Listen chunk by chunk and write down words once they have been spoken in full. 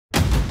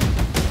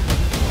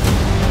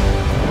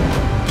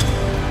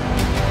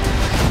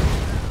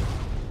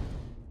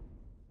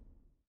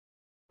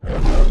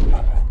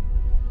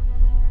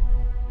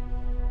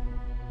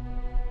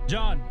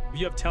John,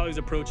 you have tallies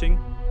approaching.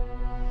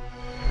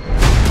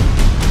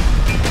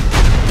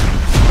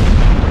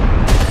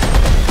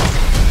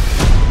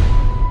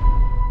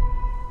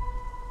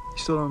 You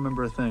still don't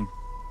remember a thing.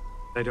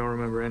 I don't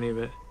remember any of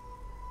it.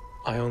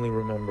 I only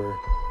remember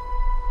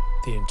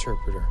the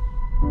interpreter.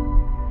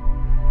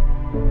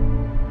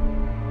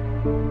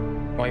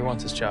 Why he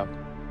wants this job?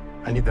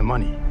 I need the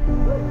money.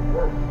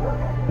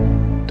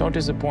 Don't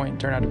disappoint and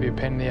turn out to be a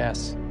pain in the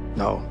ass.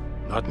 No,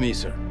 not me,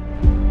 sir.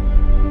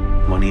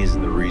 Money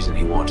isn't the reason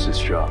he wants this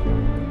job.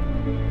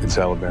 The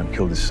Taliban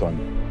killed his son.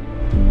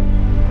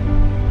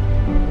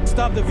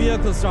 Stop the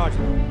vehicle,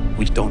 Sergeant.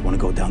 We don't want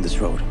to go down this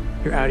road.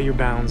 You're out of your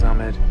bounds,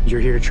 Ahmed. You're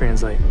here to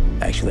translate.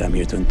 Actually, I'm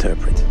here to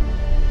interpret.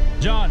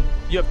 John,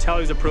 you have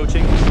tallies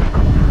approaching.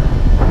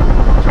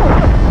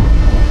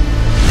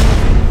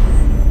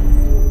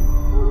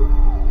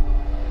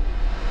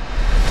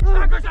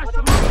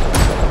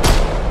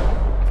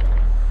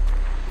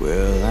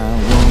 Well, I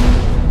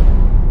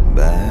won't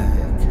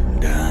back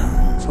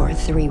down. For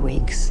 3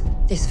 weeks,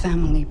 this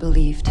family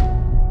believed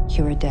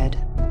you were dead.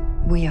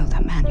 We owe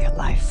that man your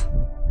life.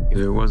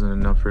 There wasn't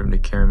enough for him to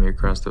carry me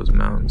across those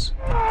mountains.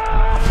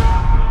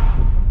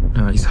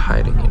 Now he's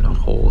hiding in a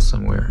hole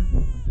somewhere.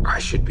 I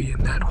should be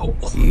in that hole.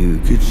 You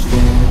could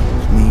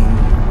stand me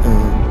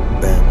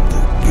up at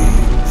the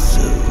gates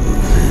of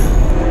hell,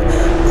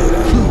 but I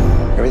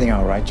won't. Everything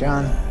all right,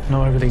 John?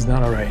 No, everything's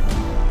not all right.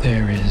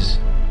 There is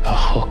a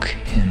hook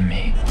in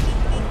me.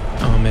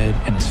 Ahmed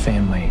and his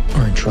family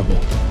are in trouble.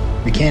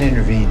 We can't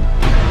intervene.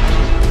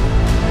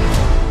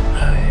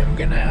 I am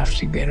gonna have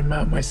to get him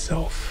out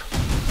myself.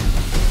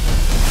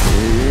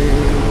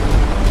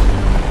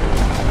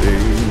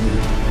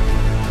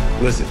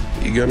 Listen,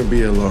 you're gonna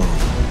be alone.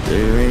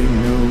 There ain't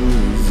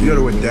no You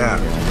gotta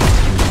adapt.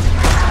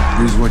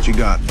 Use what you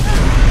got.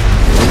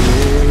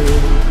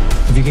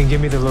 If you can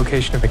give me the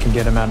location, I can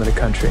get him out of the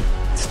country.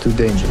 It's too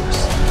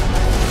dangerous.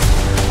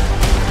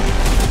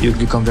 You've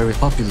become very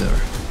popular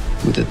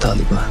with the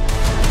Taliban.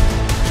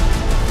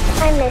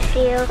 I miss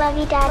you. Love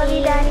you, Daddy. Love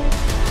you, Daddy.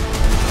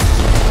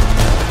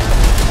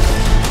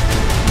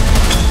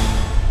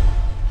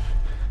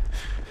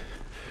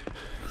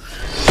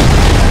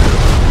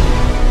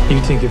 You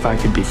think if I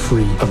could be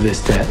free of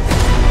this debt,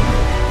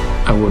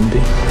 I wouldn't be?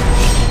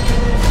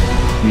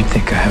 You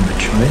think I have a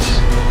choice?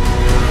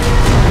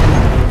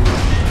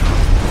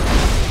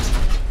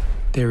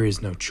 There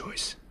is no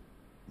choice.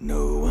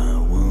 No, I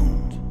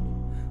won't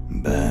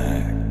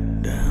back